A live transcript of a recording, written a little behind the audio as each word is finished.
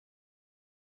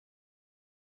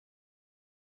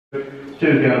Stuart's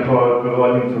going to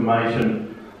provide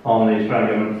information on the Australian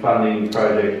Government funding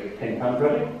project, Tonne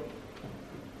Project.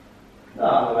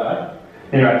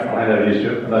 Anyway, I'll hand over to you,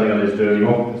 Stuart. I don't think I need to do it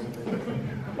anymore.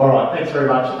 Alright, thanks very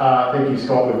much. Thank you,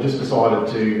 Scott. We've just decided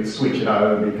to switch it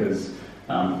over because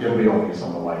it'll be obvious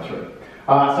on the way through.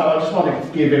 So I just wanted to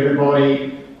give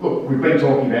everybody, look, we've been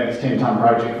talking about this 10-tonne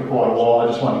project for quite a while. I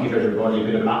just want to give everybody a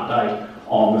bit of an update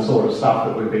on the sort of stuff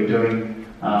that we've been doing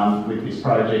with this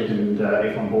project, and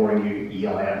if I'm boring you,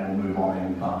 yell out and we'll move on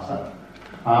even faster.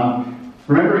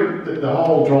 Remembering that the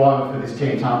whole driver for this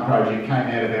 10-tonne project came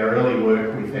out of our early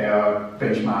work with our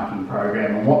benchmarking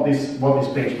program, and what this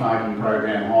benchmarking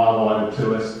program highlighted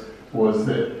to us was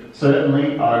that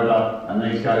certainly over, and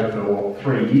these go for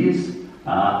 3 years,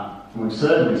 we've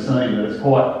certainly seen that it's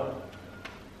quite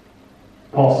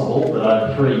possible that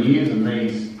over 3 years, and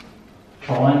these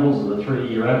triangles are the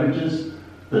 3-year averages,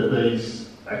 that these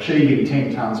achieving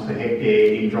 10 tonnes per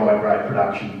hectare in dry grade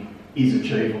production is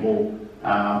achievable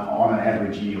on an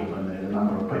average yield, and there's a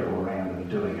number of people around that are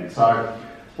doing it. So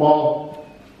while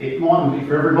it mightn't be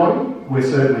for everybody, we're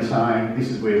certainly saying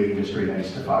this is where the industry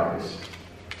needs to focus.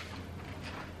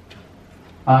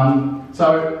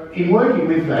 So in working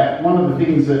with that, one of the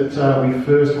things that we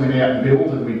first went out and built,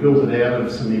 and we built it out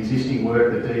of some existing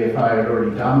work that DFA had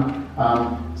already done,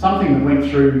 something that went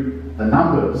through the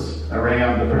numbers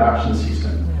around the production system,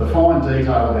 the fine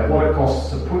detail about what it costs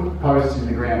to put posts in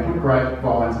the ground, put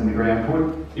grapevines in the ground,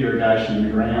 put irrigation in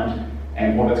the ground,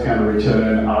 and what it's going to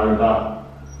return over,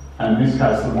 and in this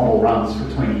case the model runs for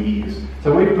 20 years.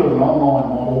 So we've built an online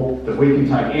model that we can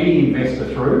take any investor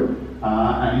through,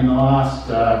 and in the last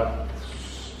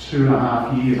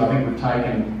 2.5 years I think we've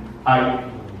taken 8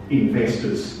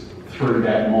 investors through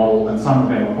that model, and some of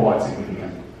them are quite significant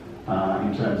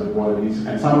in terms of what it is,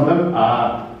 and some of them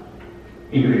are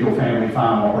individual family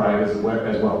farm operators as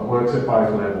well. It works at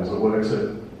both levels. It works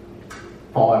at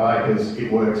 5 acres, it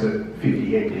works at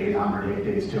 50 hectares, 100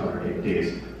 hectares, 200 hectares.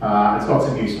 It's got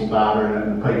some useful data in it,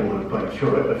 and people who have been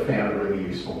through it have found it really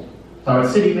useful. So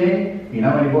it's sitting there. If you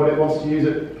know anybody that wants to use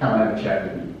it, come and have a chat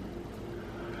with me.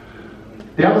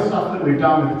 The other stuff that we've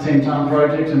done with the 10-tonne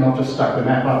project, and I've just stuck the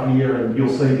map up here and you'll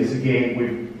see this again,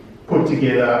 we've put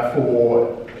together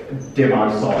for demo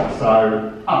sites. So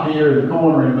up here in the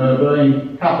corner in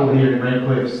Merbean, a couple here in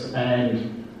Redcliffs,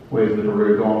 and where's the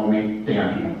Baru gone on me?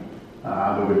 Down here.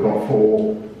 But we've got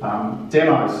 4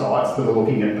 demo sites that are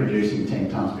looking at producing 10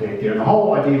 tonnes per hectare. And the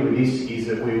whole idea with this is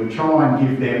that we would try and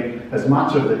give them as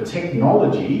much of the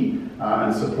technology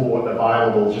and support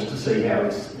available just to see how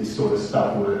this sort of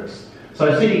stuff works.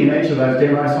 So sitting in each of those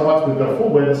demo sites, we've got a full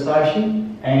weather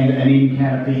station and an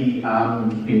in-canopy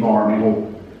environmental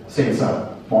sensor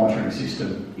monitoring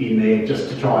system in there just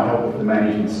to try and help with the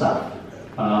management stuff,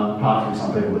 apart from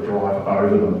some people that drive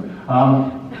over them.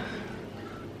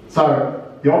 So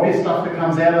the obvious stuff that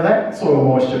comes out of that, soil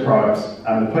moisture probes.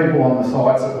 And the people on the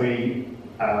sites that we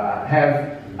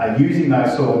have are using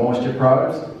those soil moisture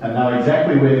probes and know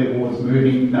exactly where their water's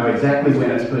moving, know exactly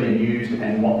when it's being used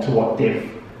and to what depth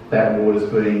that water's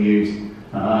being used.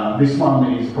 This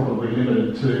one is probably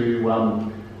limited to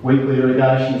weekly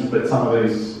irrigations, but some of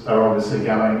these are obviously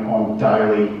going on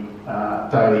daily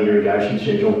irrigation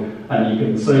schedule, and you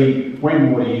can see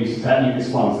when water use is happening. This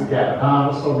one's the gap at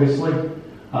harvest, obviously.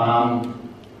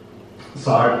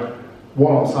 So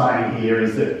what I'm saying here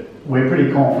is that we're pretty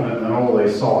confident in all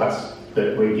these sites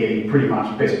that we're getting pretty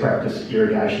much best practice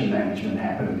irrigation management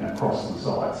happening across the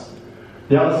sites.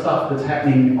 The other stuff that's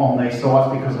happening on these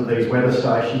sites because of these weather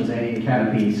stations and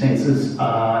in-canopy sensors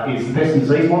is the pest and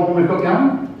disease model we've got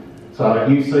going. So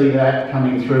you see that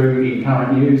coming through in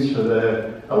current news for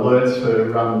the alerts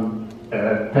for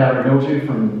powdery mildew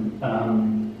from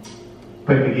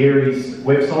Peter Gary's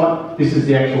website. This is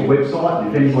the actual website,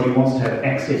 and if anybody wants to have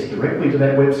access directly to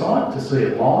that website to see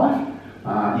it live,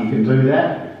 you can do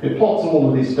that. It plots all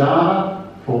of this data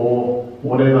for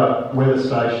whatever weather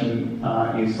station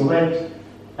you select.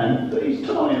 And these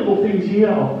tiny little things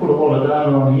here, I've put a lot of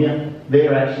data on here,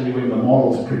 they're actually when the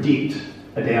models predict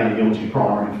a downy mildew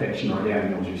primary infection or a downy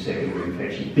mildew secondary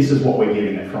infection. This is what we're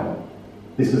getting it from.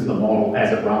 This is the model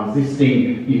as it runs. This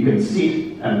thing, you can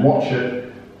sit and watch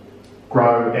it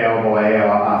grow hour by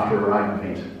hour after a rain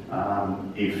event,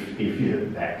 if you're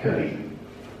that keen.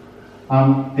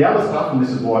 The other stuff, and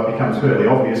this is why it becomes fairly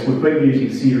obvious, we've been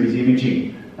using series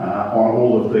imaging on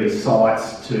all of these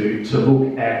sites to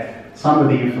look at some of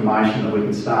the information that we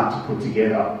can start to put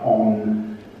together on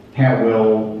how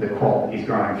well the crop is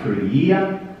growing through the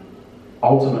year,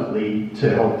 ultimately to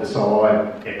help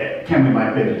decide can we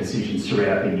make better decisions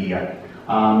throughout the year.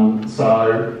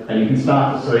 And you can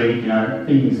start to see, you know,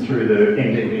 things through the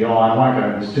NDVI. I won't go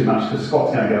into this too much because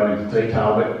Scott's going to go into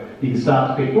detail, but you can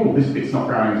start to pick, oh, this bit's not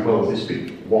growing as well as this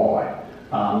bit. Why?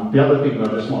 The other thing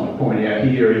that I just want to point out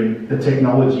here is the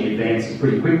technology advances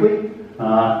pretty quickly.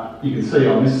 You can see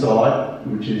on this side,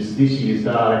 which is this year's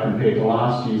data compared to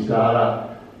last year's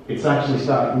data, it's actually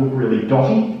starting to look really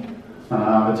dotty.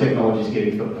 The technology is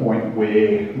getting to the point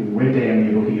where we're down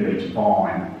here looking at each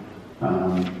vine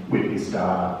with this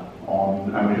data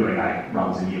on, and we're doing 8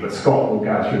 runs a year, but Scott will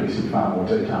go through this in far more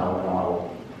detail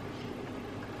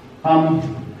than I will.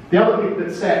 The other bit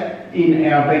that sat in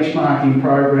our benchmarking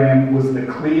program was the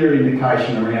clear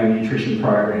indication around nutrition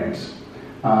programs.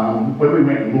 When we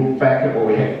went and looked back at what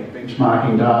we had in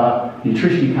benchmarking data,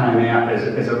 nutrition came out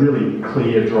as a really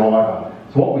clear driver.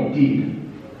 So what we did,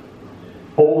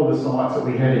 all of the sites that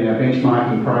we had in our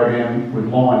benchmarking program, we've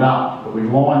lined up, but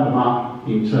we've lined them up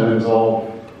in terms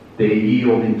of their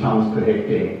yield in tonnes per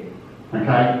hectare.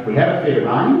 Okay, we have a fair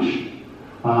range.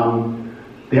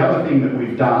 The other thing that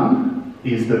we've done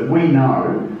is that we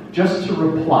know just to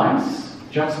replace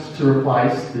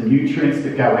the nutrients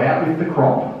that go out with the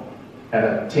crop at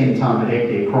a 10 tonne per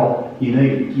hectare crop, you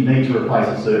need to replace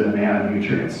a certain amount of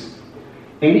nutrients.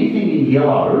 Anything in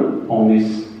yellow on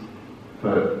this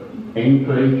for N, P,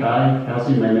 K,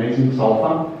 calcium, magnesium,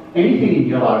 sulphur, anything in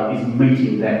yellow is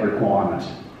meeting that requirement.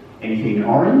 Anything in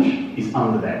orange is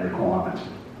under that requirement.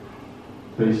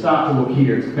 So you start to look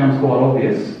here, it becomes quite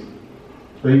obvious.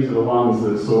 These are the ones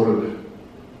that are sort of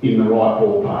in the right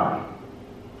ballpark.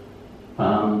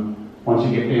 Once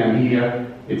you get down here,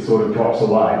 it sort of drops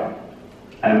away.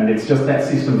 And it's just that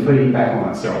system feeding back on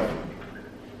itself.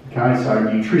 Okay, so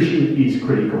nutrition is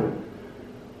critical.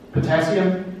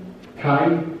 Potassium, K,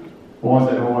 why is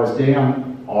that always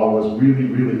down? I was really,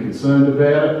 really concerned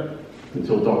about it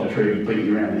until Dr. Treaty beat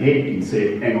me around the head and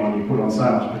said, hang on, you put on so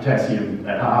much potassium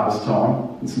at harvest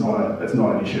time, it's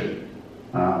not an issue.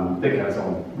 That goes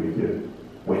on with your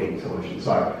wetting solution,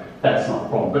 so that's not a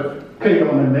problem. But key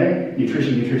element there,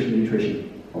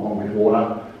 nutrition, along with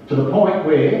water, to the point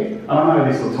where, and I know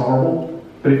this looks horrible,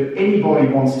 but if anybody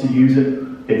wants to use it,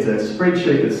 it's a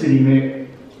spreadsheet that's sitting there.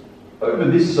 Over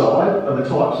this side are the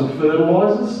types of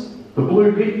fertilisers. The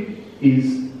blue bit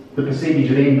is the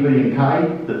percentage of N, P and K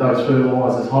that those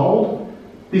fertilisers hold.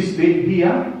 This bit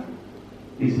here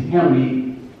is how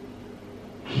many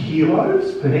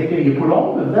kilos per hectare you put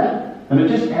on of that, and it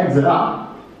just adds it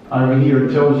up over here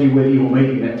and tells you whether you're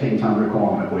meeting that 10 tonne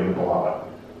requirement or you're below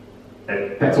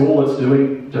it. That's all it's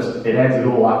doing, just it adds it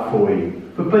all up for you.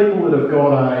 For people that have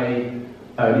got a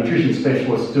nutrition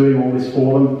specialist doing all this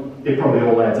for them, it probably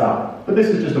all adds up. But this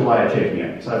is just a way of checking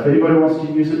it. So if anybody wants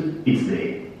to use it, it's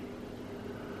there.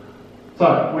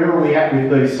 So where are we at with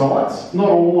these sites? Not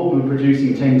all of them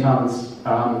producing 10 tonnes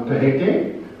per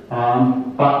hectare,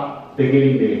 but they're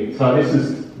getting there. So this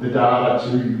is the data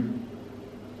to,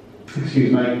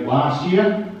 last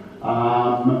year.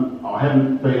 I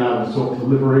haven't been able to talk to the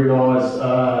livery guys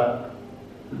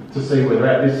to see where they're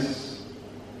at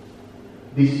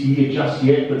this year just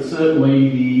yet, but certainly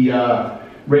the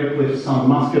Redcliffe Sun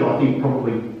Muscat I think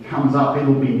probably comes up,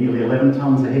 it'll be nearly 11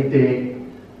 tonnes a hectare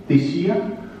this year.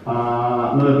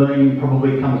 Mervine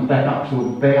probably comes back up to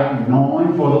about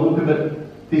 9 by the look of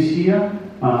it this year.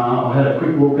 I had a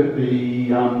quick look at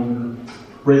the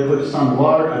Redcliffe Sun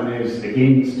Low, and there's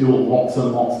again still lots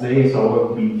and lots there, so I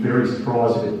would be very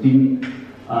surprised if it didn't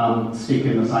stick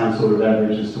in the same sort of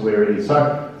average as to where it is.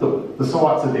 So the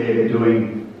sites are there,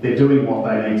 they're doing what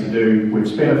they need to do. We've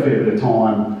spent a fair bit of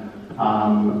time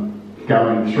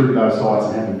going through those sites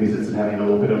and having visits and having a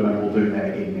look at them, and we'll do that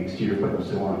again next year if people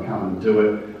still want to come and do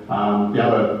it. The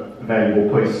other valuable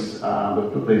piece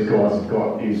that these guys have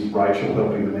got is Rachel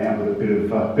helping them out with a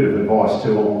bit of advice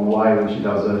too along the way when she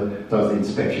does the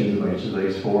inspections of each of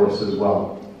these for us as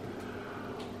well.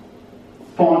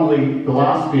 Finally, the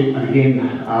last bit, and again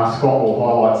Scott will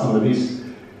highlight some of this,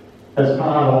 as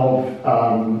part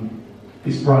of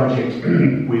this project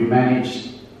we've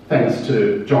managed, thanks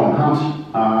to John Hunt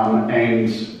and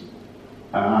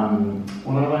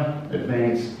what are they?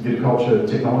 Advanced Viticulture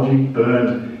Technology,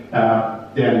 Burned,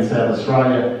 down in South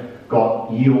Australia,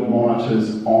 got yield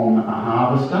monitors on a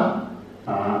harvester,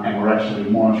 and we're actually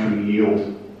monitoring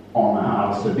yield on the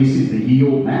harvester. This is the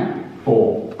yield map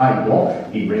for a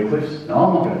block in Redcliffe. Now,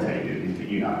 I'm not going to tell you this, but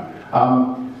you know.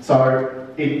 So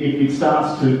it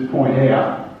starts to point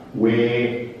out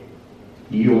where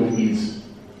yield is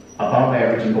above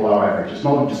average and below average. It's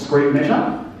not a discrete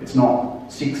measure. It's not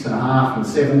 6.5 and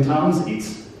 7 tonnes.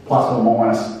 It's plus or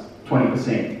minus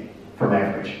 20% from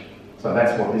average. So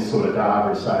that's what this sort of data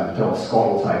is starting to tell us.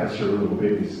 Scott will take us through a little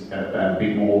bit, a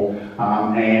bit more.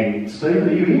 And Stephen,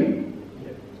 are you here?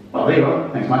 Oh, there you are.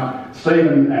 Thanks, mate.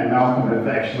 Stephen and Malcolm have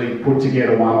actually put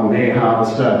together one on their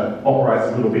harvester.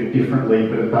 Operates a little bit differently,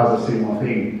 but it does a similar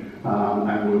thing.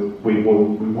 And we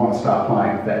want to start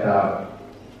playing with that data.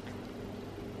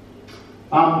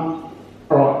 All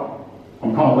right.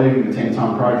 I'm kind of leaving the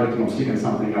 10-tonne project and I'm sticking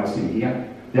something else in here.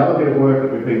 The other bit of work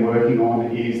that we've been working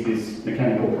on is this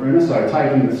mechanical pruner. So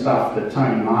taking the stuff that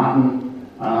Tony Martin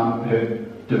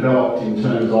had developed in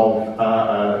terms of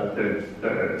a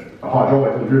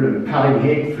hydraulically driven cutting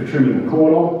head for trimming the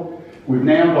cordon. We've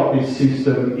now got this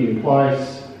system in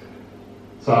place.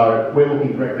 So we're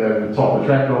looking directly over the top of the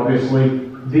tractor, obviously.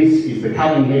 This is the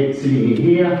cutting head sitting in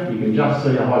here. You can just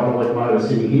see a hydraulic motor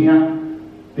sitting here.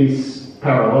 This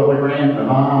parallelogram of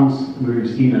arms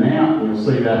moves in and out. You'll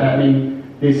see that happening.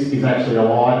 This is actually a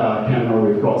LiDAR camera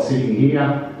we've got sitting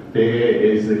here. There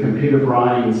is the computer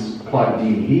brains plugged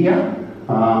in here.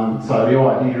 So the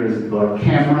idea is the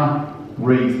camera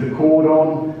reads the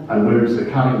cordon and moves the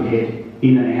cutting head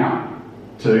in and out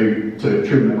to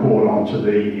trim the cordon to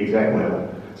the exact level.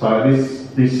 So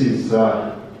this is,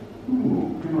 how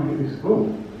do I get this? Oh,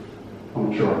 I'm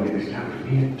not sure I can get this camera from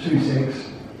here. 2 secs.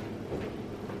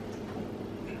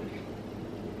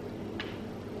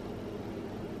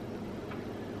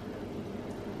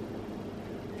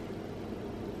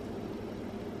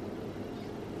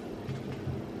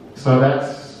 So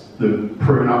that's the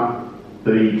pruner.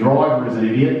 The driver is an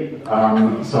idiot,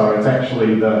 so it's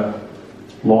actually the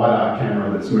LiDAR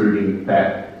camera that's moving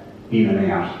that in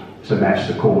and out to match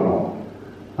the cordon.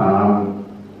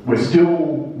 We're still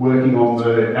working on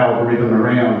the algorithm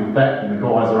around that, and the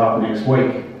guys are up next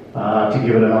week to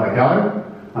give it another go.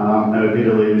 And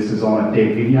admittedly, this is on a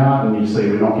dead vineyard, and you see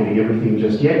we're not getting everything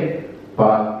just yet,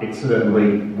 but it's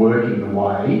certainly working the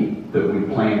way that we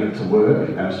planned it to work,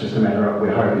 and it's just a matter of,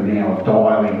 we're hoping now of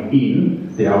dialing in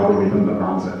the algorithm that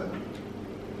runs it.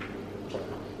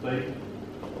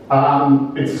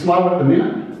 It's slow at the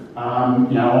minute.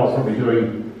 You know, I was probably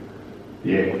doing,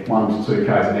 1 to 2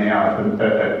 k's an hour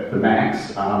at the max.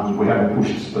 We haven't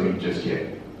pushed speed just yet.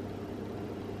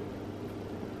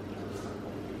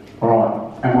 All right,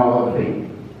 and one other thing,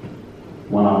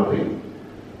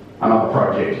 another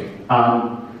project.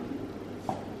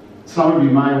 Some of you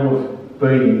may have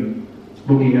been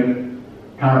looking at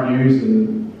current news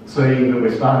and seeing that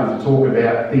we're starting to talk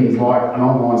about things like an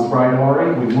online spray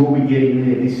diary. We will be getting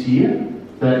there this year.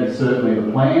 That is certainly the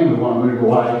plan. We want to move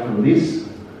away from this.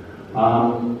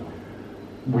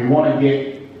 We want to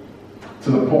get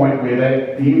to the point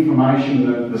where the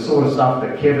information, the sort of stuff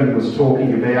that Kevin was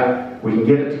talking about, we can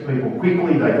get it to people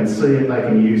quickly, they can see it, they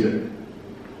can use it.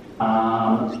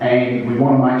 And we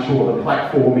want to make sure the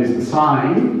platform is the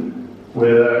same,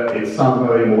 whether it's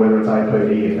Sunbeam or whether it's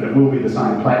APDF, and it will be the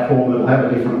same platform. It'll have a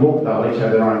different look, they'll each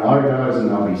have their own logos and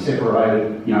they'll be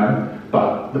separated, you know,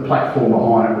 but the platform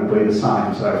behind it will be the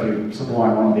same. So if you're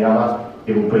supplying one or the other,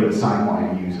 it'll be the same way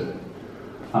to use it.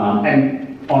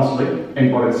 And honestly,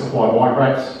 anybody that supplied wine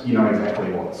grapes, you know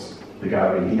exactly what's to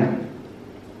go in here.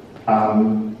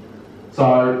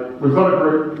 So we've got a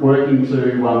group working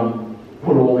to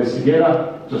put all this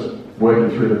together, just working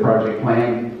through the project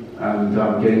plan and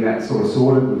getting that sort of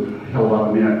sorted. We've held up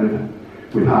a minute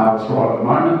with harvest right at the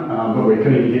moment, but we're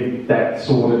keen to get that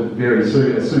sorted very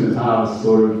soon, as soon as harvest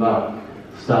sort of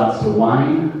starts to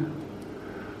wane.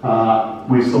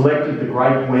 We've selected the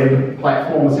Great Web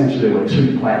platform. Essentially there were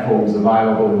 2 platforms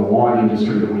available in the wine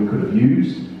industry that we could have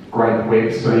used. Great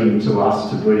Web seemed to us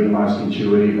to be the most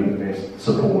intuitive and the best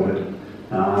supported,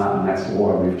 and that's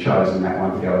why we've chosen that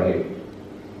one to go ahead.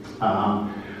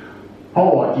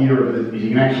 Whole idea of it is you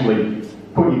can actually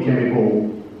put your chemical,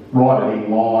 write it in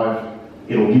live.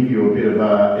 It'll give you a bit of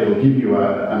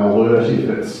an alert if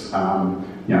it's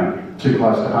you know, too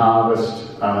close to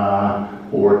harvest,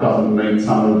 or it doesn't meet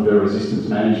some of the resistance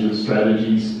management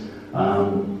strategies.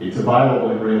 It's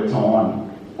available in real time.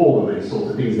 All of these sorts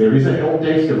of things. There is a help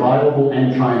desk available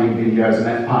and training videos, and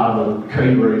that's part of the key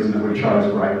reason that we chose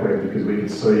Great Web, because we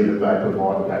could see that they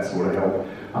provided that sort of help.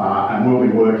 And we'll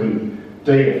be working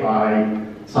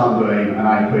DFA, Sunbeam and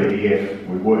APDF,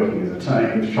 we're working as a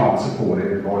team to try and support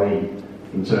everybody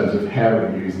in terms of how do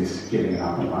we use this, getting it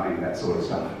up and running, that sort of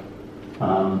stuff.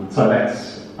 So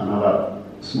that's another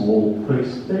small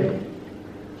piece there.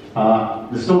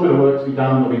 There's still a bit of work to be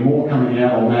done. There'll be more coming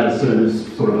out on that as soon as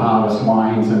sort of harvest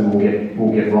wanes, and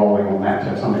we'll get rolling on that, to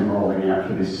have something rolling out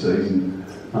for this season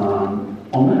on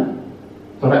that.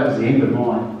 So that was the end of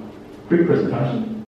my quick presentation.